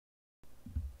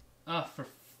Oh, for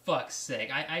fuck's sake.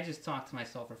 I just talked to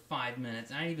myself for 5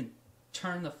 minutes. I didn't even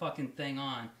turn the fucking thing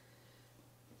on.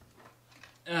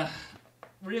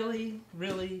 Really?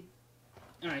 Really?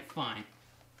 Alright, fine.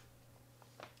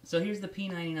 So here's the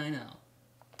P99L.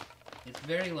 It's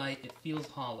very light, it feels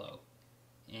hollow.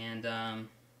 And,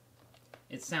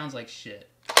 it sounds like shit.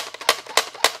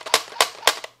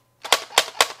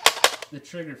 The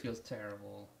trigger feels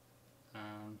terrible.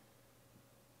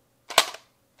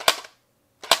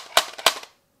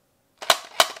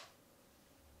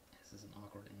 This is an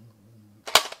awkward angle.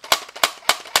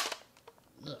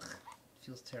 Ugh, it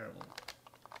feels terrible.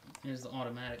 Here's the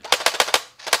automatic.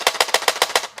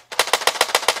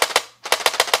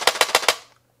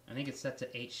 I think it's set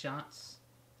to 8 shots.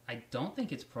 I don't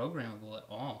think it's programmable at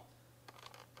all.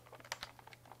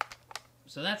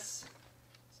 So that's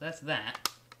that.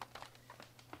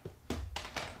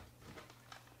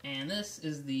 And this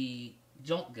is the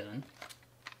Jolt gun.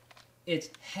 It's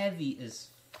heavy as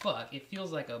fuck. It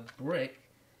feels like a brick.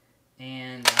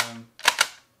 And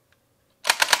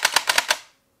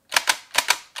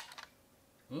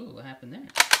ooh, what happened there?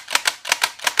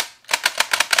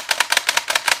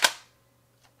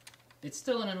 It's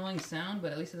still an annoying sound,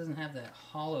 but at least it doesn't have that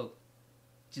hollow,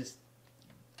 just,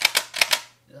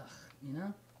 ugh, you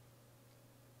know?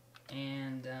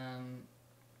 And,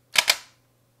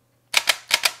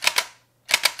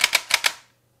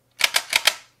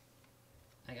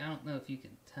 like, I don't know if you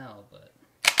can tell, but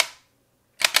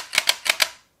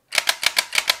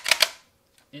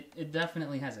it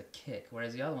definitely has a kick,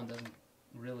 whereas the other one doesn't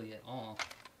really at all.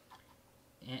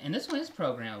 And this one is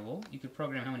programmable. You could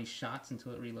program how many shots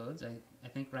until it reloads. I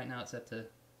think right now it's set to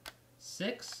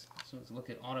 6. So let's look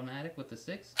at automatic with the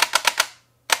 6.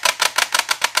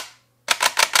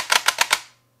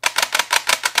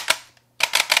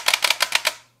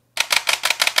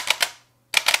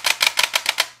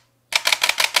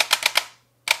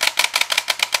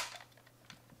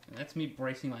 And that's me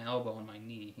bracing my elbow on my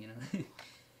knee, you know.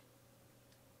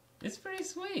 It's pretty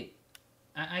sweet.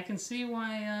 I can see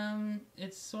why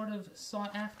it's sort of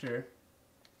sought after.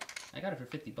 I got it for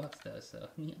 $50 though, so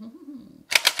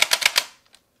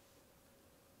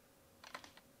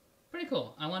pretty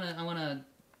cool. I wanna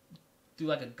do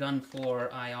like a gun for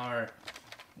IR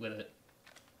with it.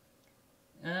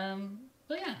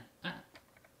 But yeah,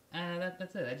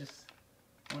 that's it. I just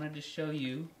wanted to show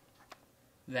you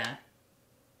that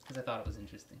because I thought it was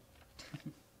interesting.